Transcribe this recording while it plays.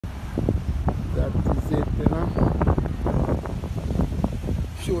that is it, you know.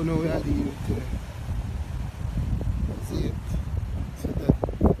 Show now we are the youth today. See it. See that.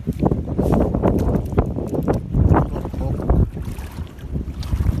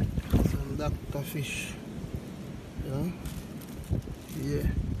 Some Dr. Fish. You know? Yeah.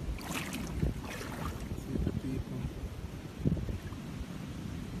 See the people.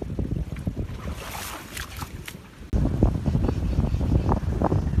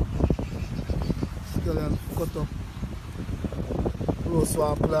 Still cut up. Roast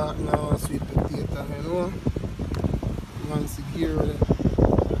one plant now, sweet potato, you know. Man, secure it.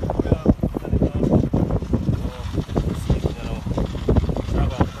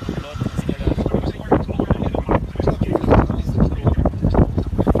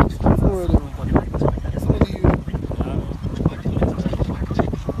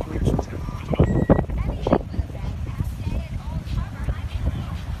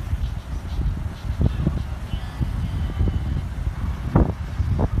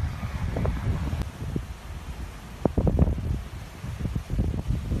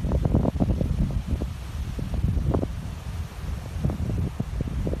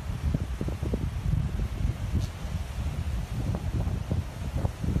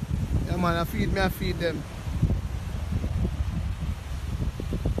 Man, I feed them.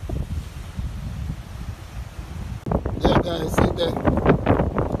 Yeah guys, see there.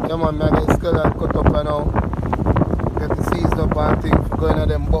 Yeah man, I get skeleton cut up and now. Get the seized up and things going at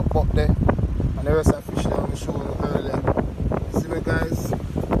them buck there. And the rest of the fish now I'm showing earlier. See me guys?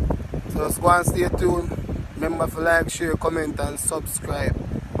 So just go and stay tuned. Remember to like, share, comment and subscribe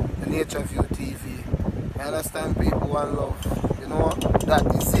to Nature View TV. I understand people want love. You know, that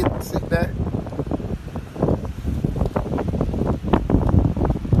is it. Sit there.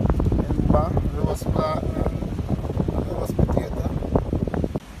 Remember, roast plant and roast potato.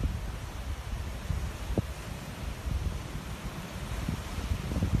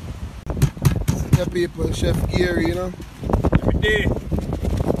 See the people, Chef Gary, you know. Every day.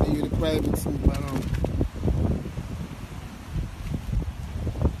 You the private soup now.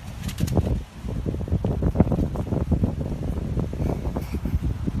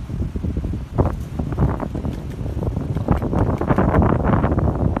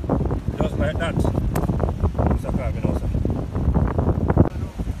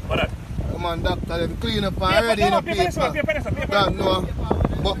 Doctor, them clean up already in the paper. Don't know.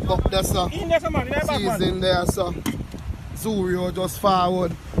 But there's a season there, so Zurio just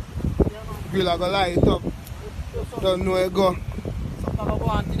forward. Grill a go light up. Don't know where it go.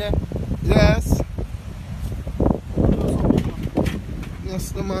 Yes.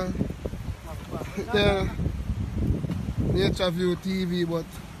 Yes, the man. There. Nature View TV, but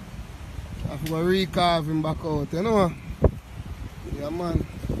I have to recarve him back out, you know? Yeah, man.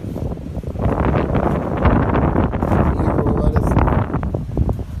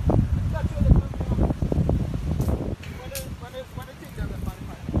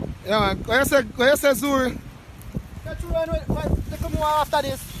 Yeah man, what you say Zuri? That's when they come over after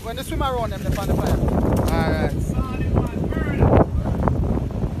this, when they swim around them, they find the fire. Alright.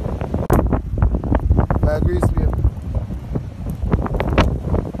 I agree with you.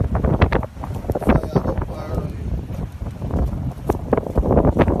 Fire up fire.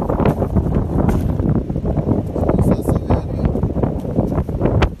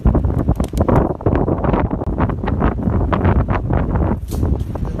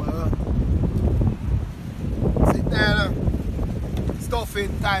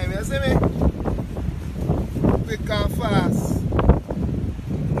 Stuffing time, you see me? Quick and fast.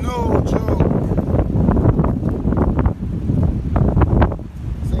 No joke.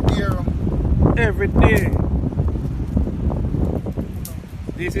 So gear every day.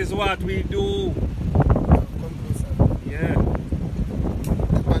 This is what we do. Yeah.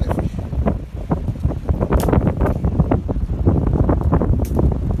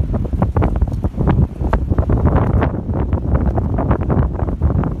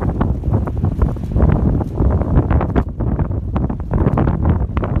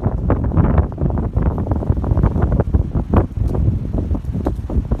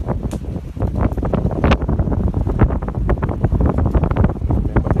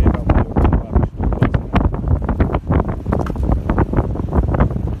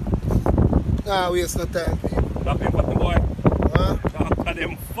 Nah, waste no time, people. That them fat, boy. Huh? That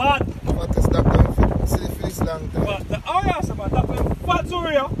them fat. What is that them fat? See for this long time. But oh yes, man, that them fat,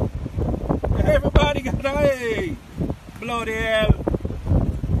 Zurio. Everybody got hey. Bloody hell.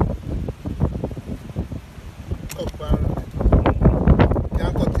 Up and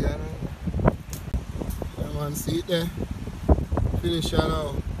can't cut here now. Yeah man, see it there. Finish it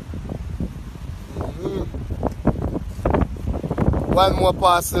now. One more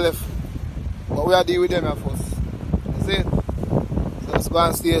parcel left. But we are dealing with them at first. You see it? So let's go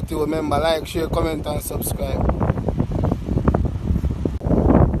and stay tuned. Remember, like, share, comment and subscribe.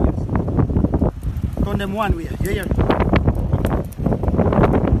 Turn them one way. You hear?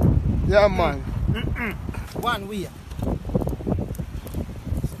 Yeah, man. One way.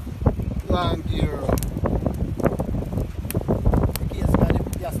 1 euro. Yes, man.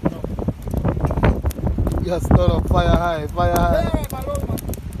 Yes, no. Just turn up fire high, fire high. Hey, my lord, man.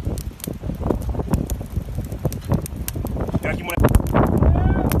 Gotta keep on.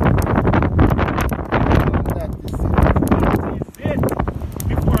 That is That's it.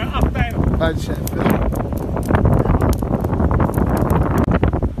 Before and after time. it. Bad chef.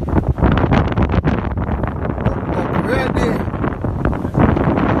 Ready.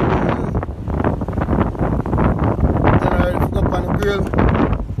 Then I ready to go up on the grill.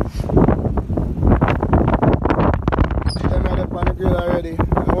 Then I up on the grill already. You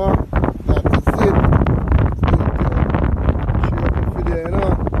know? That is it. Show up the video, you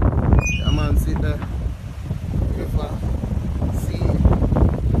know? Yeah, man, sit there. River, see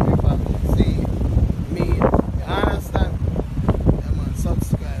me. You understand? Yeah, man,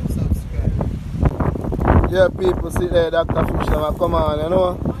 subscribe. Yeah, people sit there, Dr. Fisher, come on, you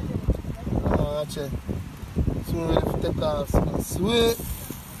know? Watch it. Soon ready to take off. Sweet.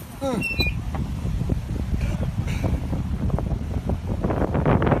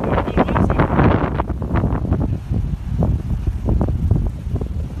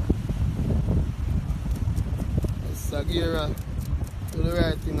 Sagira, do the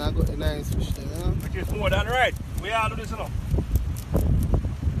right thing, I got the nice fish there, you know? Which is more than right. We all do this, you know.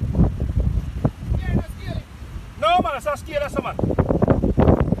 No, man, it's a scale, that's a man.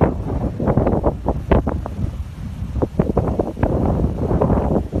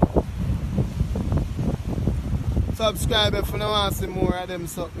 Subscribe if you don't want to see more of them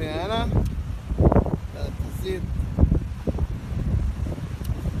something, you know? That is it.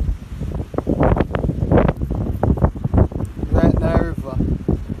 Right now, river.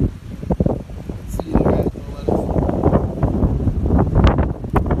 See it right now, what is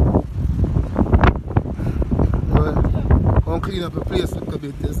it? Well, clean up the place a little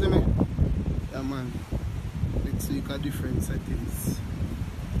bit, you see me? Yeah, man. Next week a different settings.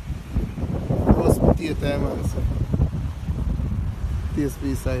 Roast potato, man. So. Taste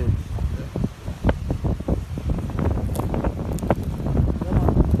beside.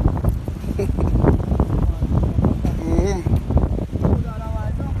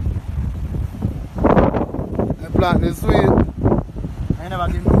 The plant is sweet. I never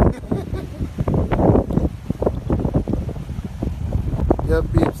give me. Yeah,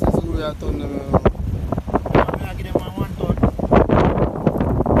 peeps, this is who we are turning them around. I give them one ton.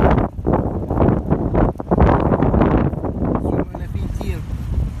 So when I feel here.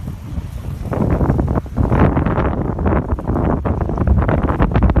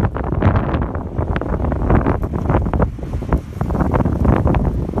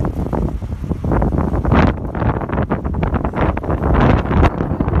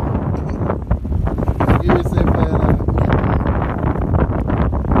 You will say fire now.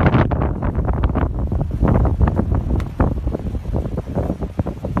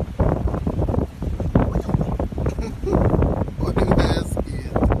 What the best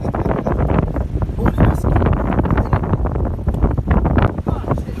kid.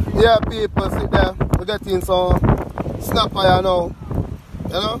 Yeah, people, sit there. We're getting some snapper here now.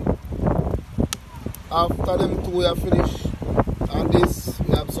 You know? After them two we are finished. And this,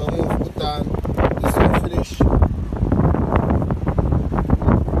 we have some more put on. This one finish.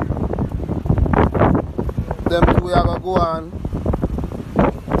 Them two we are going to go on.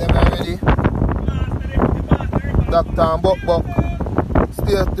 Them are ready. Dr. and Buck.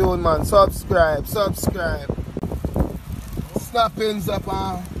 Stay tuned, man. Subscribe. Snappings up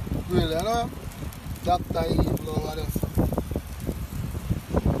on grill, you know? Dr. Evil over there.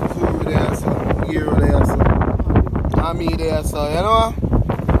 Food there, so. Hero there, so. And me there, so, you know?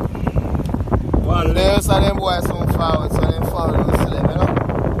 One There's some them boys some forward, so them forward and see them, you know?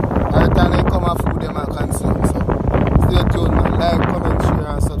 Every time they come and food them and consume, so. Stay tuned, man. Like, comment, share,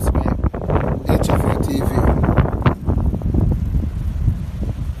 and subscribe. HFU TV.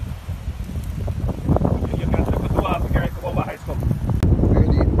 You can take a 2 hours to carry come over high school.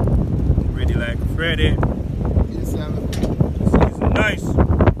 Ready? Ready like Freddy. Yes, sir. This is nice.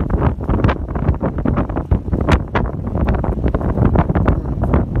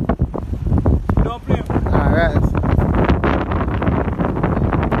 Don't play. Alright.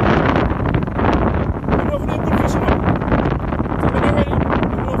 You know, for them good fish, you know. So when they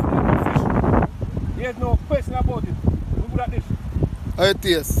How it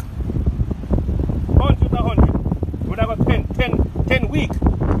tastes? 100 to 100. Would have got 10 week.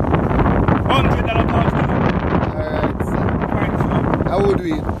 100 out of 1,000. Alright, so. Right, so. How would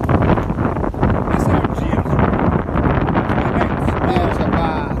we eat? This is James. Nature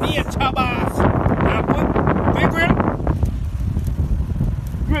Bass. Nature Bass. Now what? Big grill?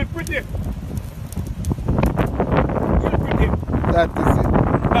 Grill pretty. Grill pretty. That is it.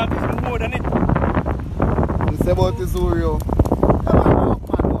 That is more than it. It's about the Zurio. Come on,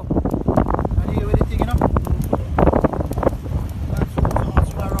 man, go. And here with the thing, you know? That's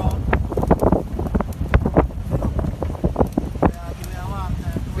what's all around. Yeah, give me a walk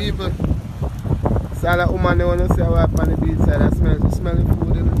there. People, so that woman they want to see how up on the beach side, I smelling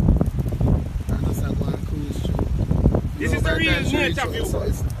food, you know. And just go and cruise through. This is the real nature view. So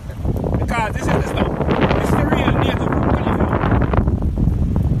it's, Because this is the stuff. This is the real nature view.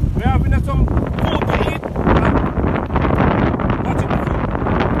 We have some food to eat and watching the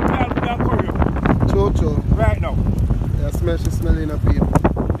food. We are Korea. Chocho. Right now. Yeah, she's smelling of people.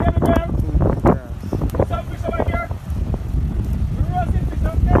 Baby girl, Yes. put some fish over here. We roasting fish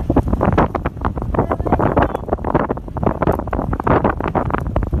up there.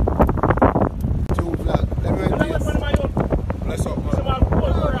 Two flag. Let me taste. Bless up, man.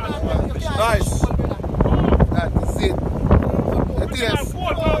 Nice. That is it. The taste. It's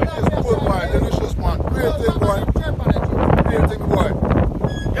good, boy. Delicious, man. Great thing, boy. Great thing, boy.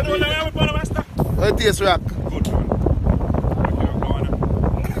 You know what I have with master? How it tastes, Rock? Good, man.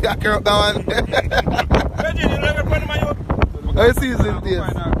 Yeah, carry up that one. Reggie, you know what my youth? How you season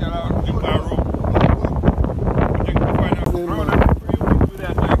taste?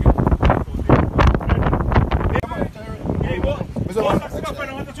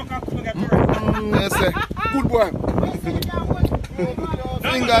 Yes, sir. Good boy.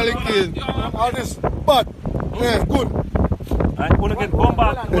 Finger licking. All this, but yeah, good. I want to get bomb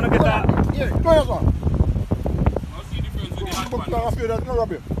back. I want to get that. Here, Go ahead, man.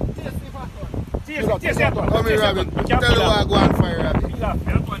 Taste that one. Come here, Rabbit. Tell you what I go on fire, Rabbit.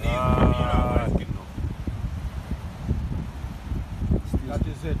 that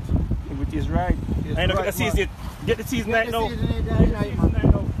is it. It is right. I ain't gonna seize it. Get the season right now.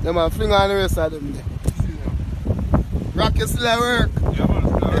 Them man fling on the rest of them there. Rock is still at work.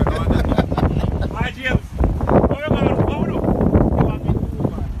 Hi, James.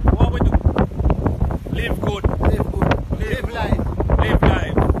 What we do? Live good. Live life. Live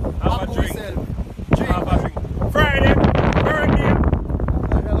life. Have a drink. Have a drink. Friday. Birthday.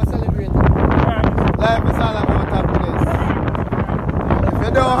 I'm going to celebrate. Life is all about happiness. If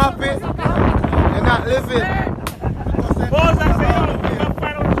you're not happy, you're not living. Boss, I say, yo, we got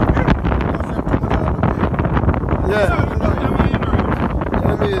find out what Yeah. I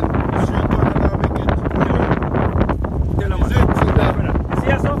mean,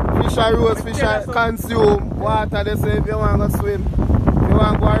 fish are roast, fish are consume, water they say if you want to swim. If you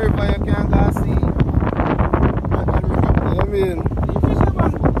want to go a river, you can go see. I mean,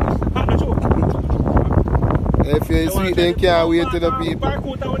 if you're sweet, then you can't wait to the people.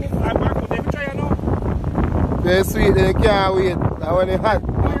 If you're sweet, then you can't wait. And when it's hot,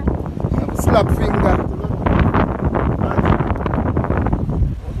 you have a slap finger.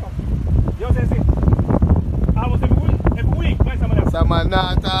 Some man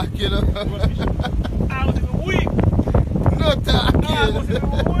not talk, you know. I was every week. No talk, you know.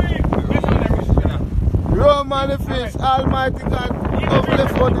 Roman the fish, Almighty God, go for the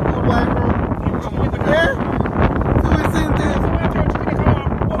 42 wine room. Yeah? So we seen this.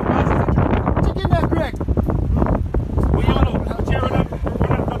 Chicken leg, Greg.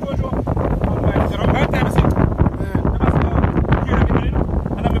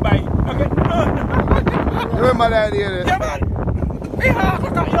 Remember that idea there?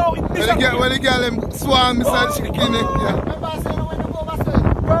 When the girl them swarm me some chicken,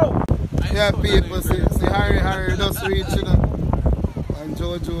 yeah, people say Harry does reach, you know. And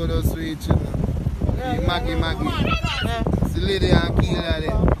Jojo does reach, you know. Maggie. See Lady and Keela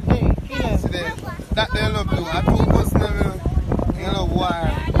there. See them. That they love too. I two cousins, you know. They love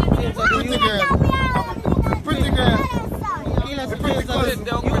wire. Pretty girl. Pretty cousin.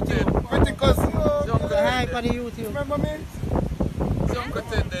 Pretty cousin. Hi, for the YouTube. Remember me? I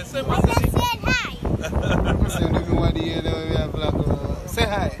just said hi. Say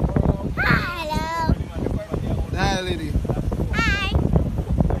hi. Hello. Hi, lady. Hi.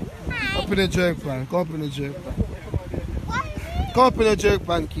 Hi. Come in the jerk pan. Come in the jerk pan. What? Come in the jerk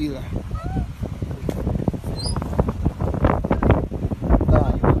pan, Keela.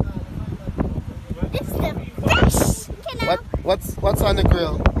 It's the fish. What's on the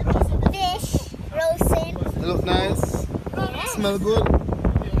grill? Fish roasting. It look nice. Yes. smell good?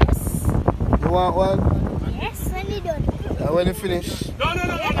 Yes. You want one? Yes, when you done. When you finish? No.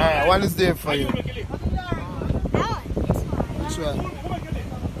 Alright, one is there for you. That one. This one. Which one?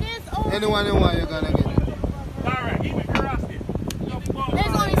 There's only, Anyone you want, you're gonna get. Alright, give me curiosity.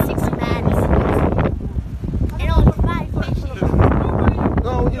 there's only 6 bags. And only 5 fishes.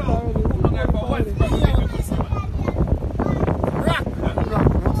 No, we get already.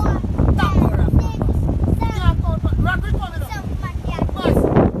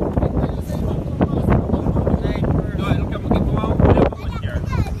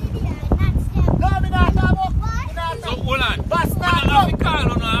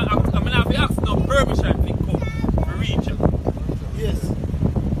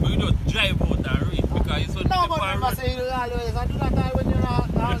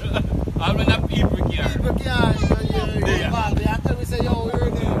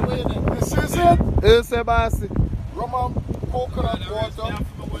 Sebastian. Rum and coconut water.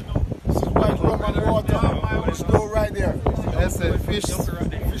 This is white rum and water. Store right there. That's it, fish.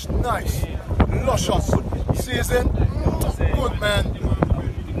 Fish nice. Luscious. Season. Good, man.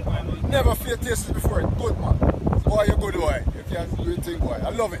 Never feel tasted before it. Good, man. Boy, you good, boy. You can't do a thing, boy. I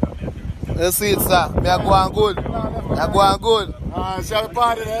love it. Let's see it, sir. Me are going good. Me are going good. Shall we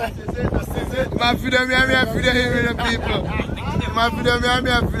party there? My video, me are video here with the people. My video, me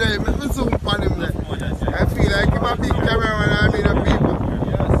are video here. Me zoom on him there. I feel like I'm a big camera when I'm in the people.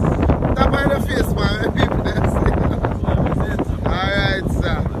 Tap on the face, man. The people there. Alright,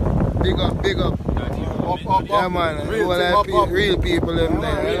 sir. Big up, big up. Yeah, man. Real people in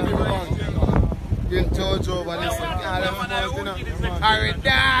there. Get Jojo over this. Can't left him out, you know. Alright,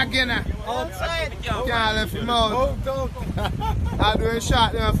 dog, you know. Outside. Can't left him out. I do a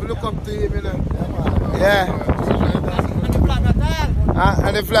shot there if you look up to him, you know. Yeah.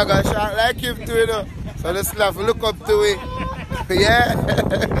 And the flag I shot like him too, you know. So the slav look up to it. Yeah.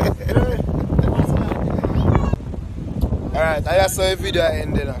 Alright, that's how the video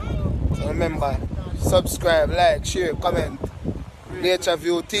ended. So remember, subscribe, like, share, comment. Nature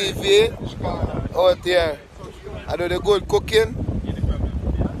View TV out here. I do the good cooking.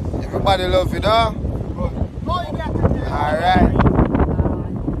 Everybody love it, huh? Alright.